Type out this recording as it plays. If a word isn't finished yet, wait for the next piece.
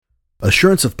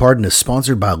Assurance of Pardon is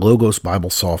sponsored by Logos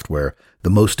Bible Software, the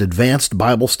most advanced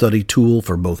Bible study tool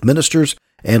for both ministers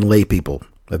and lay people.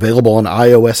 Available on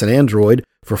iOS and Android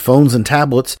for phones and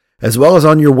tablets, as well as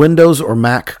on your Windows or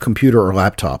Mac computer or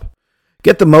laptop.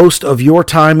 Get the most of your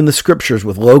time in the Scriptures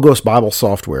with Logos Bible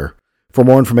Software. For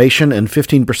more information and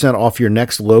 15% off your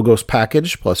next Logos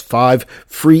package, plus 5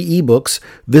 free ebooks,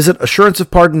 visit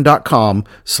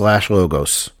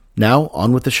assuranceofpardon.com/logos. Now,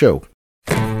 on with the show.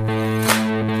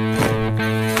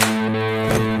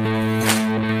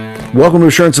 Welcome to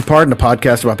Assurance of Pardon, a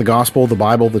podcast about the gospel, the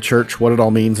Bible, the church, what it all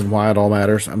means, and why it all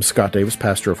matters. I'm Scott Davis,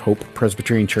 pastor of Hope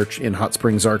Presbyterian Church in Hot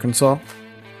Springs, Arkansas.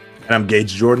 And I'm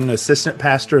Gage Jordan, assistant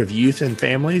pastor of youth and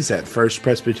families at First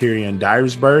Presbyterian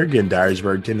Dyersburg in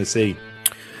Dyersburg, Tennessee.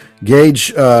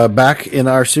 Gage, back in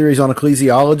our series on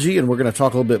ecclesiology, and we're going to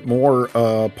talk a little bit more,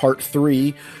 part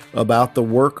 3, about the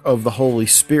work of the Holy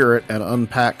Spirit and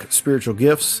unpack spiritual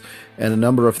gifts and a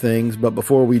number of things. But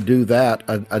before we do that,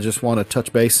 I just want to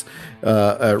touch base,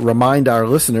 remind our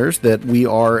listeners that we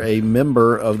are a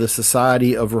member of the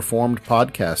Society of Reformed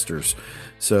Podcasters.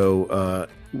 So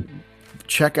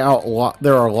check out,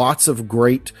 there are lots of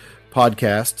great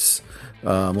podcasts,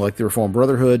 like the Reformed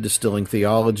Brotherhood, Distilling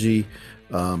Theology,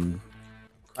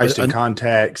 Christ in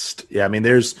Context. Yeah, I mean,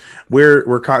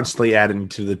 we're constantly adding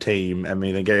to the team. I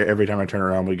mean, every time I turn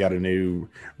around, we got a new,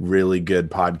 really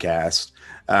good podcast.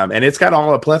 And it's got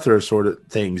all a plethora of sort of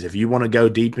things. If you want to go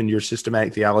deep into your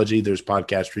systematic theology, there's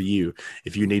podcasts for you.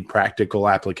 If you need practical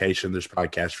application, there's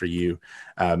podcasts for you.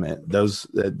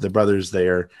 The brothers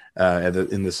there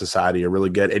in the society are really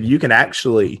good. And you can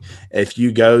actually, if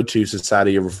you go to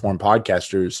Society of Reformed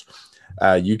Podcasters,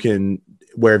 you can,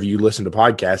 wherever you listen to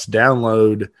podcasts,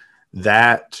 download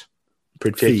that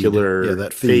particular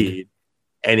feed,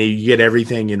 and you get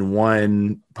everything in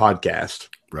one podcast.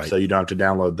 Right. So you don't have to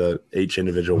download each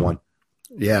individual one.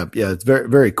 Yeah, it's very,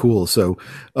 very cool. So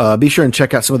be sure and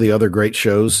check out some of the other great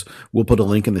shows. We'll put a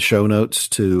link in the show notes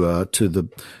to the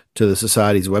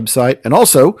Society's website. And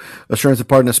also, Assurance of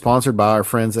Pardon is sponsored by our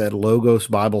friends at Logos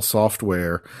Bible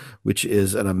Software, which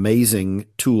is an amazing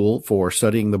tool for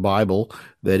studying the Bible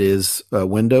that is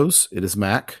Windows, it is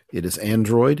Mac, it is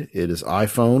Android, it is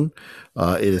iPhone,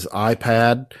 it is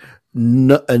iPad.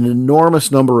 An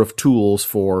enormous number of tools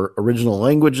for original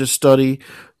languages study,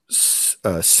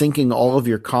 syncing all of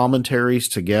your commentaries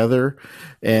together.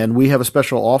 And we have a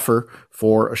special offer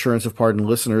for Assurance of Pardon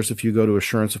listeners. If you go to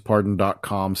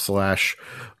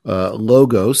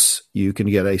assuranceofpardon.com/logos, you can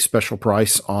get a special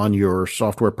price on your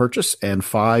software purchase and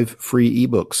 5 free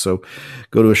ebooks. So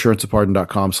go to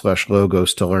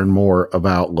assuranceofpardon.com/logos to learn more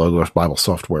about Logos Bible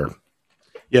Software.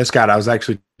 Yeah, Scott, I was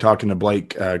actually talking to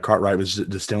Blake Cartwright with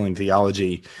Distilling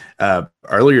Theology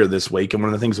earlier this week. And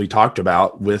one of the things we talked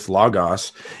about with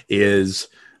Logos is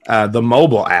the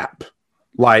mobile app.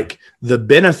 Like the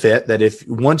benefit that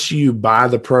once you buy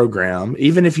the program,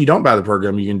 even if you don't buy the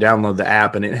program, you can download the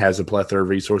app and it has a plethora of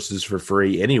resources for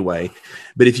free anyway.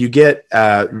 But if you get,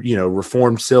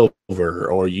 Reformed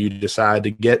Silver, or you decide to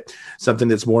get something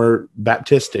that's more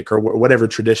Baptistic or whatever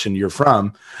tradition you're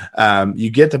from, you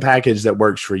get the package that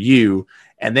works for you.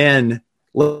 And then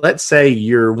let's say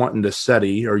you're wanting to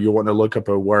study, or you're wanting to look up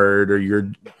a word, or you're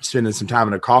spending some time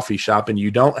in a coffee shop and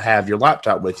you don't have your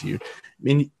laptop with you. I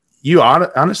mean, you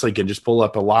honestly can just pull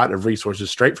up a lot of resources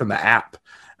straight from the app.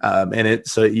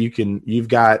 You've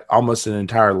got almost an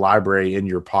entire library in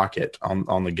your pocket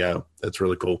on the go. That's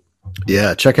really cool.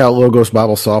 Yeah. Check out Logos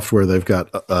Bible Software. They've got,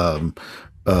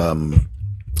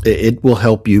 it will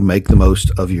help you make the most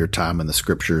of your time in the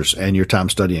Scriptures and your time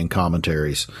studying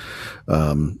commentaries.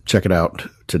 Check it out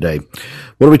today.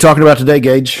 What are we talking about today,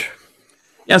 Gage?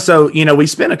 Yeah. So, we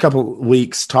spent a couple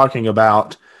weeks talking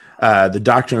about the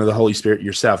doctrine of the Holy Spirit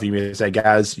yourself. You may say,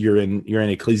 guys, you're in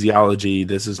ecclesiology,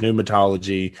 this is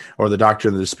pneumatology, or the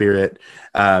doctrine of the Spirit.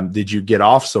 Did you get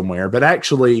off somewhere? But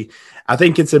actually, I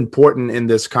think it's important in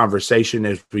this conversation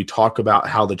as we talk about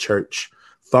how the church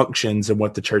functions and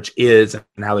what the church is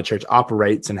and how the church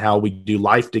operates and how we do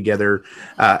life together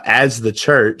as the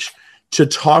church, to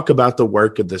talk about the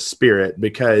work of the Spirit,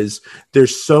 because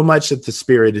there's so much that the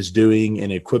Spirit is doing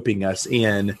and equipping us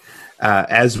in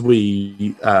as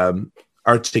we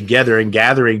are together and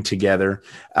gathering together,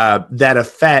 that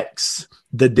affects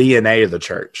the DNA of the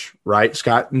church, right,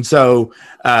 Scott? And so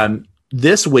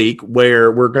this week,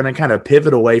 where we're going to kind of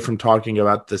pivot away from talking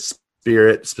about the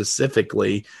Spirit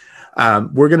specifically,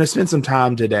 we're going to spend some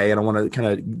time today, and I want to kind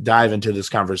of dive into this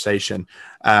conversation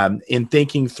in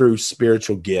thinking through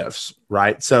spiritual gifts,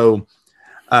 right? So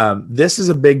This is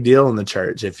a big deal in the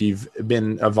church. If you've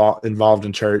been involved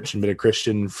in church and been a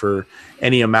Christian for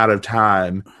any amount of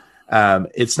time,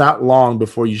 It's not long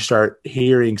before you start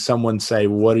hearing someone say,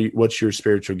 what's your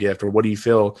spiritual gift? Or what do you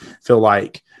feel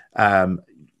like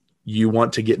you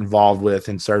want to get involved with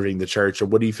in serving the church? Or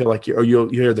what do you feel like you'll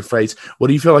hear the phrase, what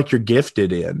do you feel like you're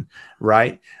gifted in?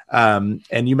 Right. And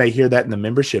you may hear that in the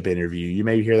membership interview. You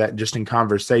may hear that just in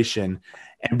conversation.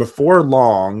 And before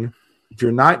long, if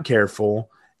you're not careful,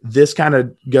 this kind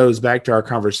of goes back to our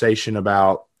conversation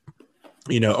about,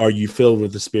 are you filled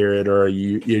with the Spirit, or are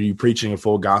you preaching a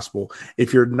full gospel?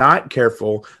 If you're not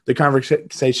careful, the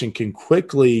conversation can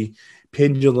quickly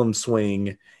pendulum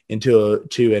swing into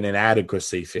an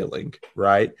inadequacy feeling,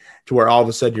 right? To where all of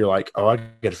a sudden you're like, oh, I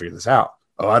got to figure this out.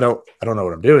 Oh, I don't know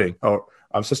what I'm doing. Oh,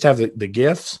 I'm supposed to have the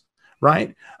gifts,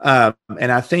 right? And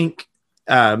I think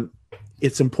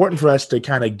it's important for us to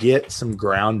kind of get some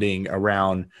grounding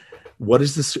around what do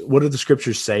the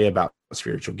scriptures say about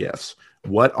spiritual gifts?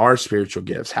 What are spiritual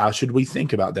gifts? How should we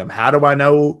think about them? How do I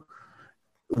know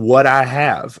what I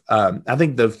have? I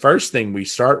think the first thing we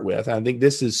start with, I think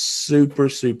this is super,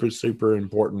 super, super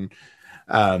important,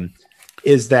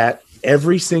 is that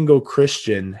every single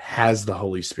Christian has the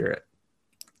Holy Spirit,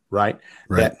 right?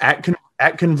 That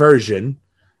at conversion,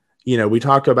 we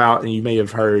talk about, and you may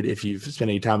have heard if you've spent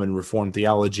any time in Reformed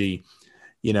theology,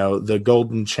 the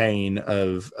golden chain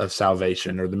of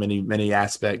salvation, or the many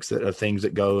aspects of things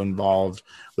that go involved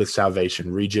with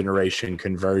salvation: regeneration,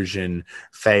 conversion,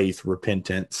 faith,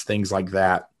 repentance, things like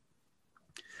that.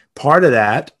 Part of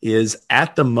that is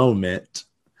at the moment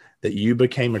that you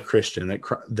became a Christian,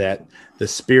 that the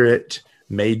Spirit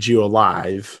made you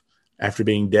alive after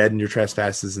being dead in your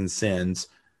trespasses and sins.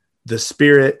 The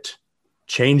Spirit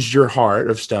changed your heart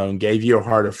of stone, gave you a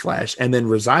heart of flesh, and then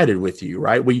resided with you,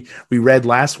 right? We read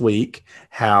last week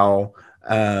how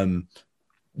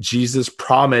Jesus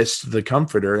promised the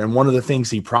Comforter, and one of the things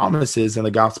he promises in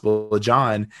the Gospel of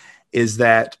John is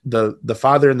that the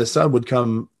Father and the Son would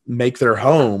come make their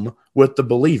home with the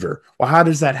believer. Well, how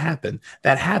does that happen?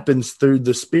 That happens through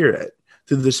the Spirit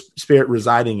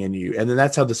residing in you. And then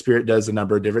that's how the Spirit does a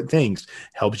number of different things.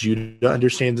 Helps you to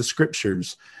understand the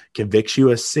scriptures, convicts you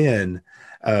of sin,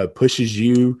 pushes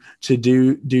you to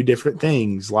do different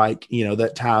things, like,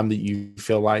 that time that you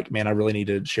feel like, man, I really need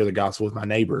to share the gospel with my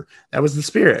neighbor. That was the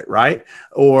Spirit, right?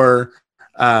 Or,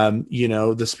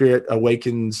 the Spirit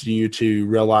awakens you to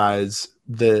realize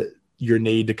your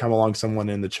need to come along someone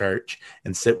in the church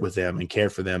and sit with them and care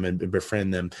for them and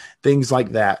befriend them, things like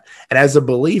that. And as a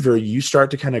believer, you start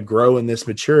to kind of grow in this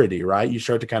maturity, right? You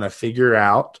start to kind of figure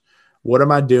out, what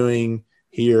am I doing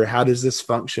here? How does this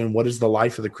function? What does the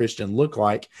life of the Christian look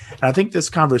like? And I think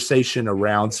this conversation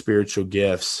around spiritual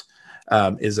gifts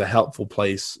is a helpful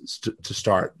place to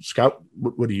start. Scott,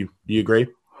 what do you agree?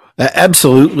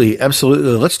 Absolutely.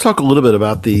 Let's talk a little bit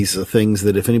about these things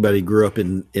that, if anybody grew up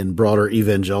in broader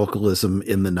evangelicalism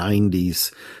in the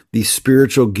 90s, the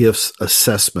spiritual gifts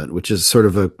assessment, which is sort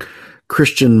of a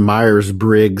Christian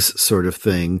Myers-Briggs sort of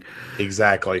thing.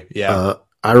 Exactly. Yeah.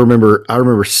 I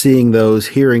remember seeing those,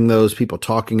 hearing those, people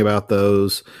talking about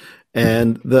those.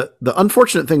 And the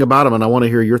unfortunate thing about them, and I want to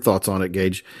hear your thoughts on it,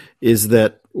 Gage, is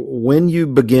that when you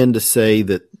begin to say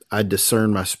that I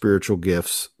discern my spiritual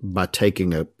gifts by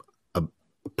taking a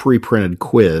pre-printed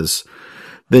quiz,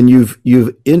 then you've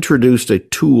introduced a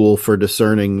tool for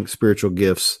discerning spiritual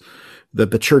gifts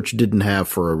that the church didn't have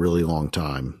for a really long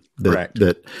time.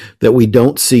 That we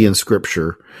don't see in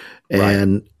Scripture.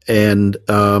 And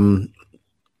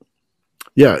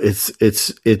yeah,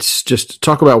 it's just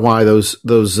talk about why those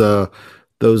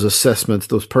assessments,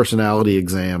 those personality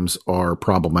exams, are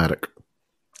problematic.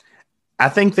 I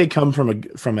think they come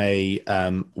from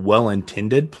a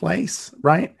well-intended place,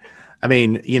 right? I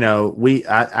mean,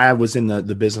 I was in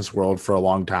the business world for a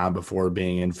long time before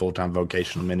being in full-time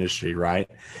vocational ministry, right?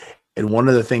 And one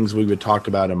of the things we would talk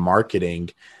about in marketing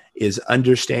is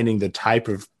understanding the type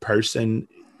of person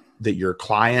that your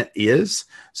client is,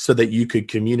 so that you could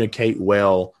communicate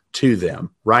well to them,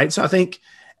 right? So I think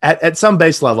at some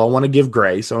base level, I want to give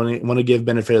grace. I want to give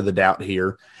benefit of the doubt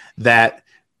here, that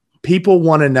people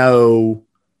want to know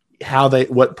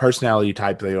what personality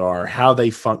type they are, how they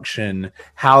function,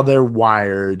 how they're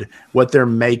wired, what their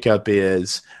makeup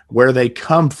is, where they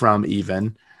come from,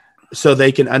 even, so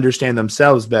they can understand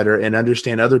themselves better and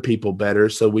understand other people better,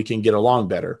 so we can get along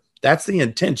better. That's the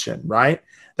intention, right?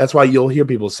 That's why you'll hear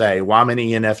people say, well, I'm an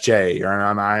ENFJ, or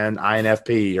I'm an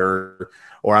INFP, or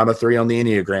I'm a 3 on the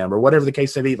Enneagram, or whatever the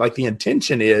case may be. Like, the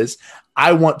intention is,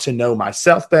 I want to know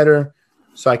myself better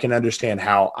so I can understand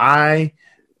how I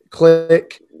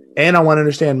click, and I want to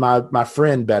understand my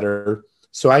friend better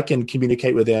so I can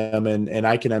communicate with them and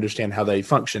I can understand how they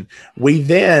function. We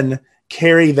then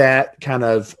carry that kind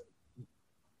of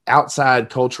outside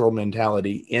cultural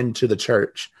mentality into the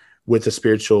church with the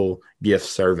spiritual gift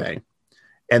survey.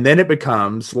 And then it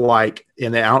becomes like,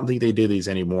 and I don't think they do these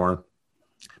anymore,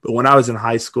 but when I was in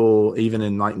high school, even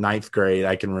in like ninth grade,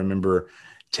 I can remember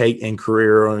in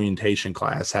career orientation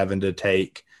class having to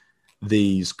take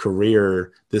this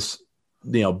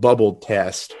bubble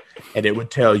test, and it would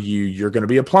tell you you're going to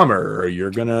be a plumber, or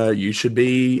you should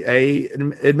be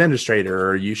an administrator,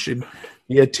 or you should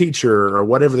be a teacher, or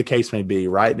whatever the case may be,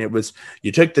 right? And it was,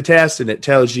 you took the test and it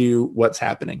tells you what's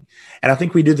happening. And I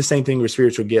think we do the same thing with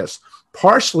spiritual gifts,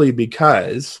 partially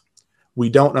because we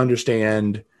don't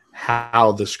understand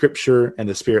how the scripture and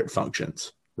the spirit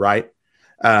functions, right?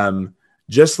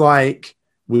 Just like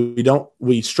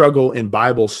we struggle in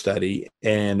Bible study,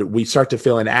 and we start to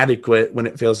feel inadequate when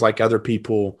it feels like other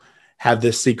people have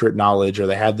this secret knowledge or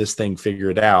they have this thing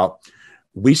figured out.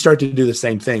 We start to do the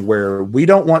same thing where we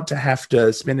don't want to have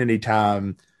to spend any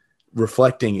time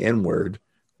reflecting inward.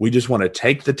 We just want to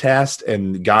take the test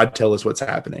and God tell us what's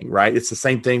happening, right? It's the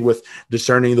same thing with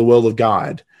discerning the will of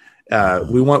God.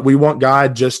 We want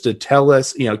God just to tell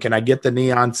us, can I get the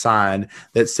neon sign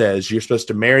that says you're supposed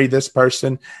to marry this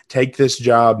person, take this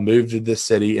job, move to this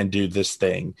city, and do this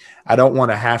thing. I don't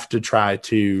want to have to try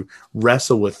to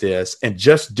wrestle with this and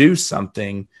just do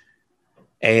something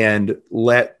and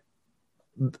let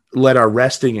our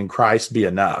resting in Christ be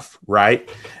enough, right?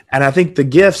 And I think the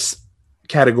gifts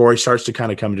category starts to kind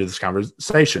of come into this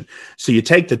conversation. So you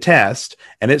take the test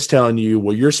and it's telling you,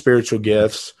 well, your spiritual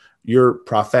gifts, you're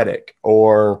prophetic,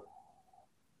 or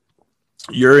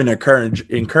you're an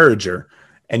encourager.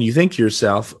 And you think to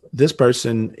yourself, this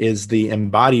person is the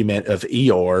embodiment of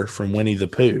Eeyore from Winnie the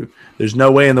Pooh. There's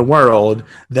no way in the world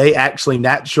they actually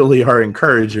naturally are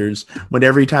encouragers when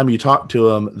every time you talk to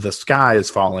them, the sky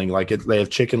is falling, like they have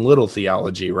Chicken Little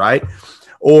theology, right?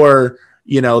 Or,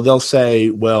 they'll say,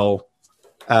 well,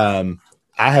 I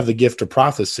have the gift of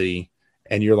prophecy.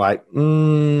 And you're like,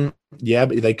 yeah,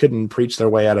 but they couldn't preach their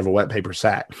way out of a wet paper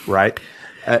sack, right?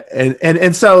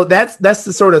 And so that's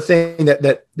the sort of thing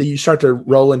that you start to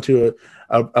roll into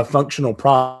a functional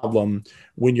problem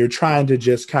when you're trying to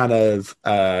just kind of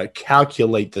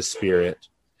calculate the spirit,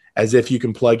 as if you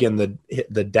can plug in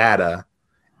the data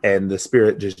and the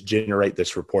spirit just generate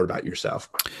this report about yourself.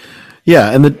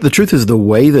 Yeah, and the truth is the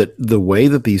way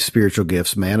that these spiritual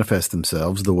gifts manifest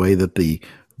themselves, the way that the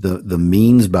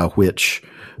means by which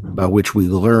we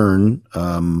learn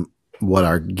what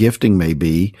our gifting may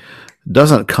be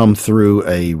doesn't come through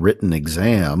a written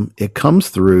exam. It comes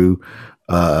through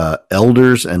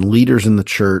elders and leaders in the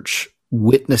church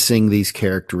witnessing these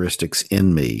characteristics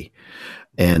in me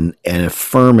and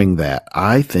affirming that.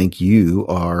 I think you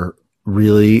are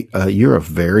really you're a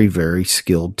very, very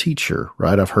skilled teacher,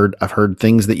 right? I've heard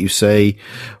things that you say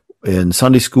in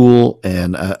Sunday school,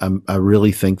 and I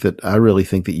really think that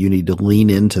you need to lean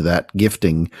into that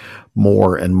gifting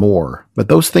more and more. But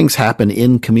those things happen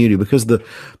in community because the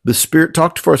Spirit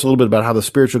talked for us a little bit about how the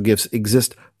spiritual gifts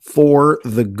exist for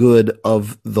the good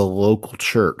of the local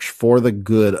church, for the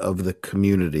good of the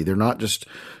community. They're not just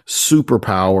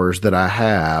superpowers that I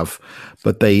have,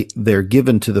 but they're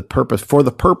given for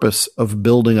the purpose of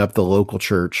building up the local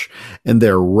church, and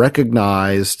they're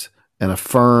recognized and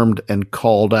affirmed and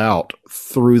called out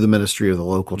through the ministry of the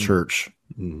local church.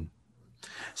 Mm-hmm.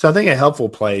 So I think a helpful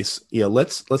place,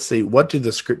 let's see, what do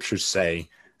the scriptures say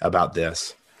about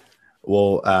this?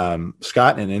 Well,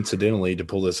 Scott, and incidentally, to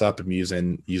pull this up, I'm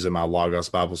using my Logos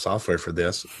Bible software for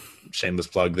this. Shameless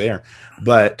plug there.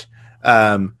 But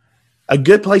a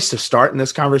good place to start in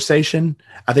this conversation,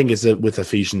 I think, is with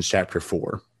Ephesians chapter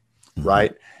 4, mm-hmm.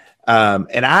 right?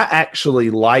 And I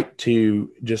actually like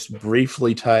to just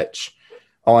briefly touch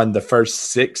on the first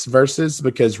 6 verses,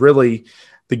 because really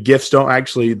the gifts don't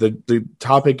actually, the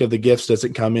topic of the gifts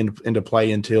doesn't come into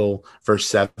play until verse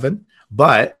 7.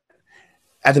 But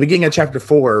at the beginning of chapter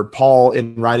 4, Paul,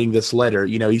 in writing this letter,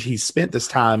 he spent this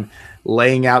time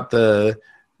laying out the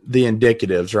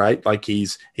indicatives, right? Like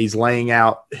he's laying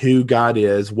out who God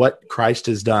is, what Christ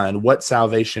has done, what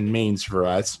salvation means for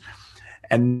us.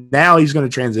 And now he's going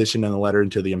to transition in the letter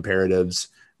into the imperatives.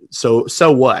 So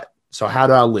what? So how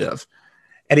do I live?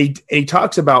 And he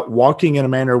talks about walking in a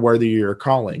manner worthy of your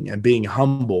calling, and being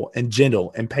humble and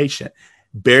gentle and patient,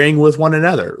 bearing with one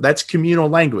another. That's communal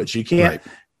language. You can't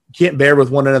bear with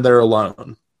one another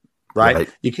alone, right?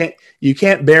 You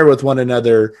can't bear with one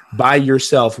another by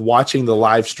yourself, watching the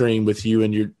live stream with you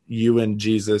and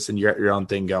Jesus and your own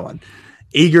thing going.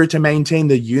 Eager to maintain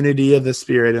the unity of the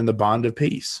Spirit and the bond of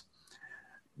peace.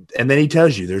 And then he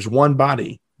tells you there's one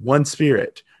body, one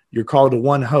Spirit. You're called to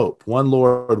one hope, one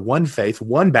Lord, one faith,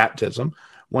 one baptism,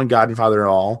 one God and Father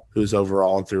of all, who's over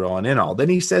all and through all and in all. Then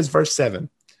he says, verse 7,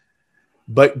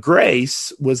 but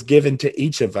grace was given to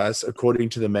each of us according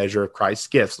to the measure of Christ's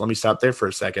gifts. Let me stop there for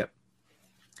a second.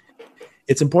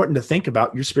 It's important to think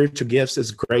about your spiritual gifts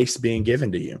as grace being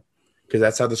given to you, because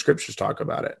that's how the scriptures talk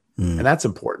about it. And that's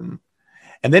important.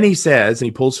 And then he says, and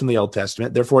he pulls from the Old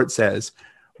Testament, therefore it says,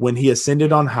 when he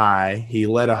ascended on high, he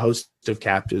led a host of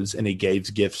captives and he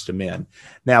gave gifts to men.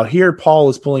 Now here Paul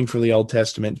is pulling from the Old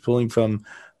Testament, pulling from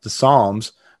the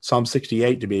Psalms, Psalm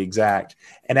 68 to be exact.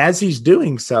 And as he's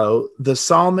doing so, the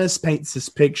psalmist paints this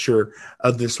picture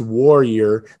of this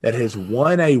warrior that has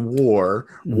won a war,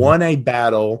 won a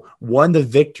battle, won the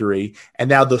victory, and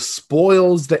now the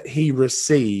spoils that he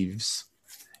receives,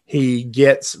 he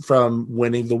gets from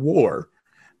winning the war.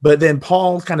 But then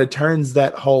Paul kind of turns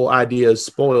that whole idea of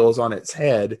spoils on its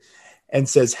head and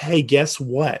says, hey, guess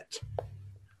what?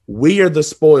 We are the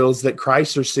spoils that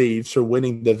Christ receives for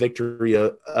winning the victory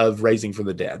of raising from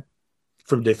the dead,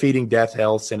 from defeating death,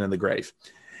 hell, sin, and the grave.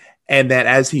 And that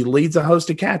as he leads a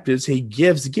host of captives, he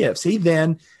gives gifts. He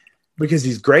then, because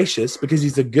he's gracious, because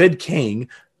he's a good king,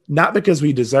 not because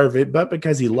we deserve it, but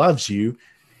because he loves you,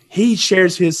 he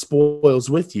shares his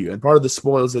spoils with you. And part of the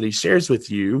spoils that he shares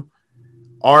with you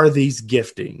are these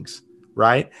giftings,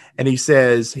 right? And he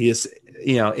says he is,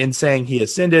 in saying he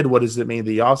ascended, what does it mean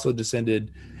that he also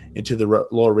descended into the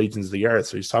lower regions of the earth?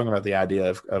 So he's talking about the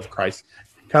idea of Christ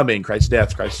coming, Christ's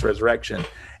death, Christ's resurrection.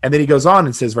 And then he goes on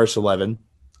and says, verse 11,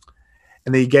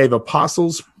 and then he gave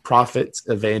apostles, prophets,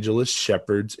 evangelists,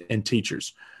 shepherds, and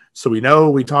teachers. So we know,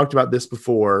 we talked about this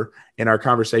before in our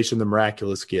conversation, the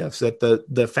miraculous gifts, that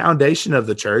the foundation of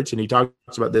the church, and he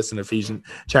talks about this in Ephesians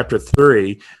chapter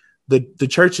 3, the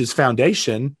church's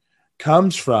foundation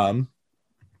comes from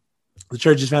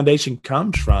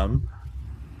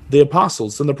the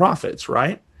apostles and the prophets,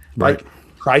 right? Like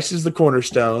Christ is the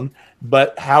cornerstone,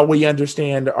 but how we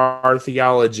understand our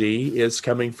theology is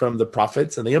coming from the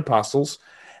prophets and the apostles.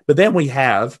 But then we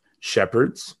have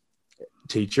shepherds,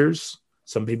 teachers,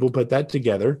 some people put that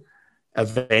together,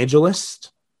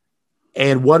 evangelists,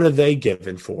 and what are they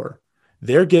given for?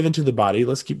 They're given to the body.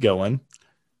 Let's keep going.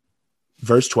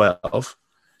 Verse 12,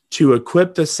 to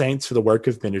equip the saints for the work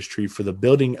of ministry, for the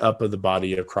building up of the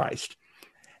body of Christ.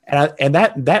 And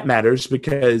that matters,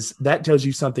 because that tells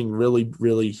you something really,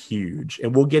 really huge.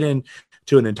 And we'll get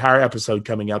into an entire episode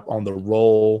coming up on the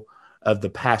role of the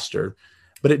pastor.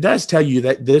 But it does tell you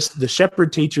that the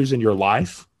shepherd teachers in your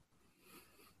life,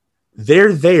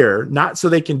 they're there not so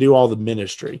they can do all the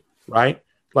ministry, right?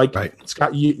 Like,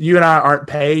 Scott, you and I aren't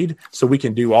paid so we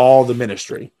can do all the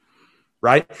ministry,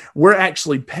 right? We're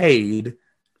actually paid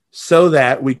so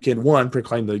that we can, one,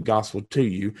 proclaim the gospel to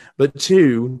you, but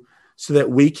two, so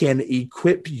that we can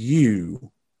equip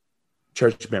you,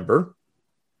 church member,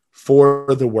 for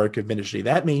the work of ministry.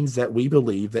 That means that we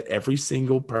believe that every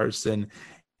single person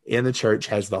in the church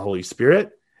has the Holy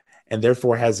Spirit and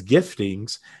therefore has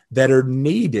giftings that are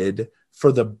needed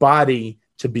for the body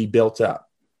to be built up,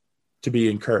 to be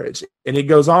encouraged. And it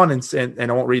goes on, and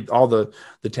I won't read all the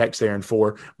text there in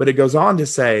 4, but it goes on to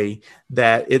say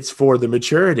that it's for the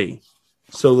maturity,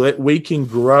 so that we can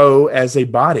grow as a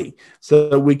body, so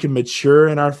that we can mature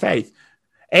in our faith,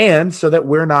 and so that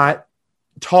we're not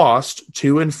tossed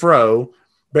to and fro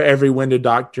by every wind of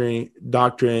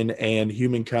doctrine and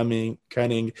human cunning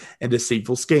and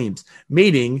deceitful schemes.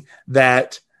 Meaning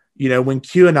that, when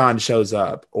QAnon shows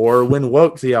up, or when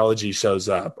woke theology shows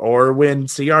up, or when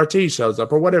CRT shows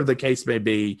up, or whatever the case may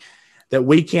be, that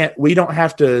we don't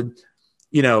have to,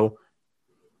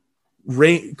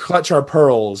 clutch our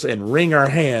pearls and wring our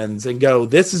hands and go,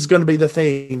 this is going to be the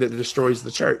thing that destroys the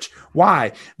church.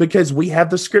 Why? Because we have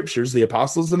the scriptures, the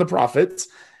apostles and the prophets,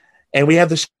 and we have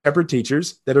the shepherd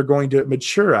teachers that are going to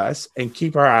mature us and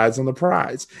keep our eyes on the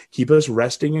prize, keep us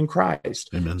resting in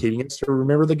Christ, Amen. Keeping us to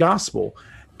remember the gospel.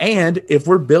 And if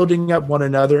we're building up one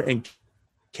another and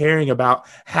caring about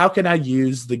how can I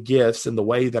use the gifts in the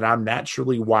way that I'm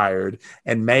naturally wired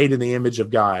and made in the image of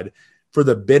God for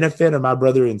the benefit of my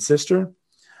brother and sister,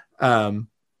 so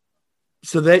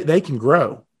they can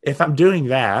grow. If I'm doing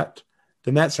that,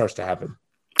 then that starts to happen.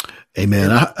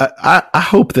 Amen. I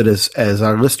hope that as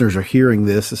our listeners are hearing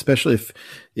this, especially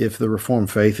if the Reformed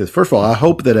faith is, first of all, I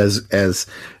hope that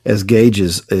as Gage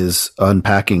is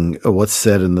unpacking what's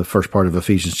said in the first part of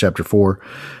Ephesians chapter 4,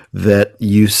 that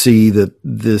you see that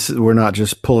we're not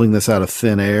just pulling this out of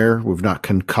thin air. We've not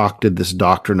concocted this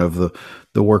doctrine of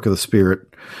the work of the Spirit,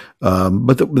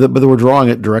 but that we're drawing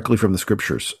it directly from the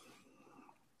Scriptures.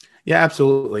 Yeah,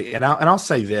 absolutely. And I'll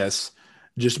say this,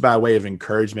 just by way of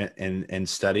encouragement and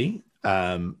study.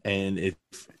 And if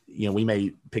we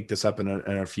may pick this up in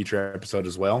a future episode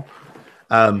as well.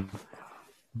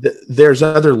 There's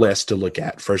other lists to look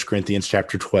at. 1 Corinthians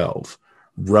chapter 12,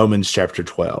 Romans chapter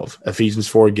 12, Ephesians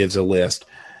 4 gives a list.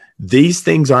 These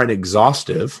things aren't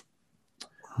exhaustive,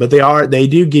 but they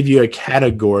do give you a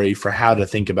category for how to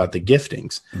think about the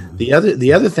giftings. Mm-hmm.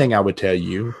 The other thing I would tell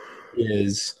you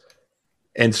is,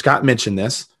 and Scott mentioned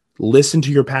this, listen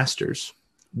to your pastors.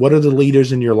 What are the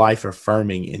leaders in your life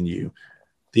affirming in you?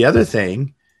 The other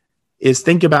thing is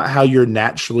think about how you're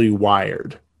naturally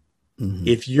wired. Mm-hmm.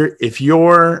 If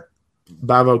you're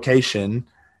by vocation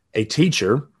a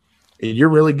teacher and you're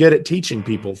really good at teaching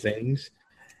people things,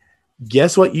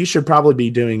 guess what you should probably be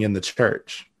doing in the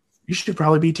church? You should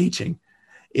probably be teaching.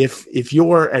 If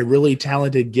you're a really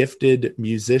talented, gifted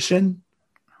musician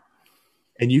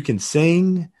and you can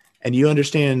sing and you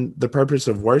understand the purpose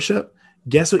of worship,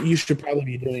 guess what you should probably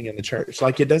be doing in the church?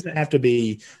 Like, it doesn't have to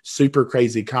be super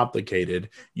crazy complicated.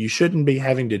 You shouldn't be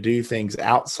having to do things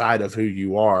outside of who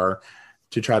you are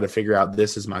to try to figure out,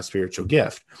 this is my spiritual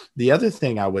gift. The other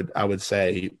thing I would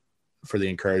say for the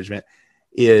encouragement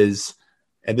is,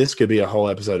 and this could be a whole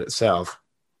episode itself,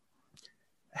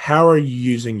 how are you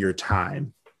using your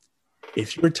time?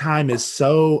 If your time is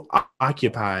so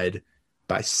occupied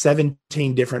by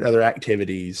 17 different other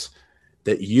activities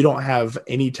that you don't have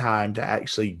any time to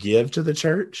actually give to the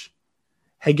church,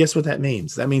 hey, guess what that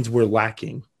means? That means we're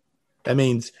lacking. That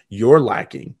means you're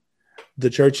lacking. The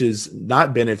church is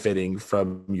not benefiting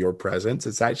from your presence.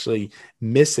 It's actually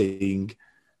missing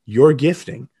your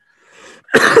gifting.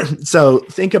 So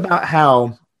think about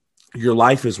how your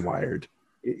life is wired.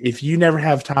 If you never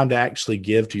have time to actually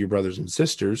give to your brothers and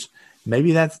sisters,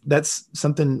 maybe that's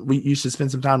something you should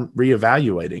spend some time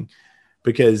reevaluating,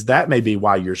 because that may be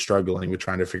why you're struggling with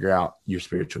trying to figure out your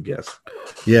spiritual gift.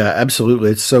 Yeah,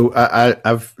 absolutely. So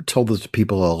I've told this to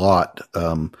people a lot,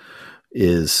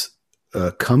 is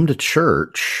come to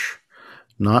church,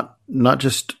 not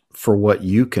just for what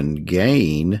you can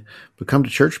gain, but come to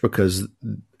church because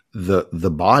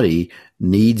the body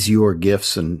needs your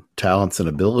gifts and talents and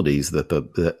abilities that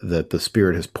the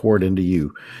Spirit has poured into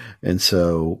you. And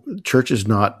so church is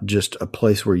not just a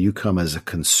place where you come as a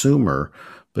consumer,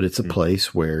 but it's a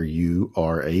place where you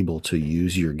are able to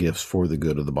use your gifts for the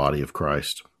good of the body of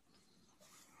Christ.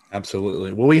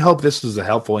 Absolutely. Well, we hope this was a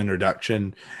helpful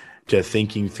introduction to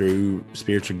thinking through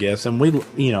spiritual gifts. And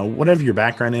whatever your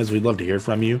background is, we'd love to hear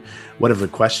from you. Whatever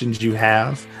questions you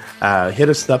have, hit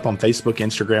us up on Facebook,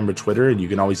 Instagram, or Twitter. And you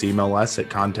can always email us at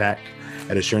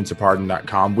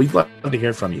contact@assuranceofpardon.com. We'd love to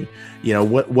hear from you.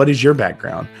 What is your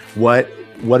background? What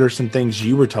are some things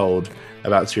you were told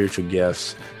about spiritual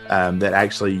gifts that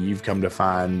actually you've come to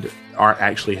find aren't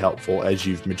actually helpful as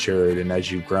you've matured and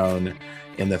as you've grown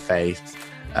in the faith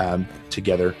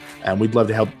together? And we'd love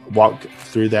to help walk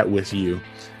through that with you.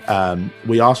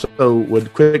 We also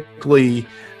would quickly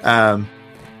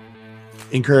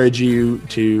encourage you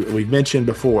to, we've mentioned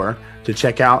before, to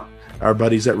check out our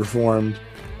buddies at Reformed,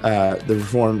 the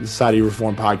Reformed Society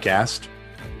Reformed podcast.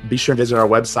 Be sure to visit our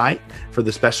website for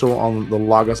the special on the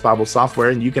Logos Bible software,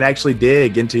 and you can actually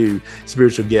dig into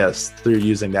spiritual gifts through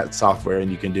using that software,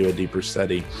 and you can do a deeper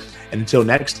study. And until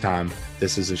next time,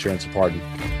 this is Assurance of Pardon.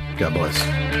 God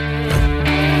bless.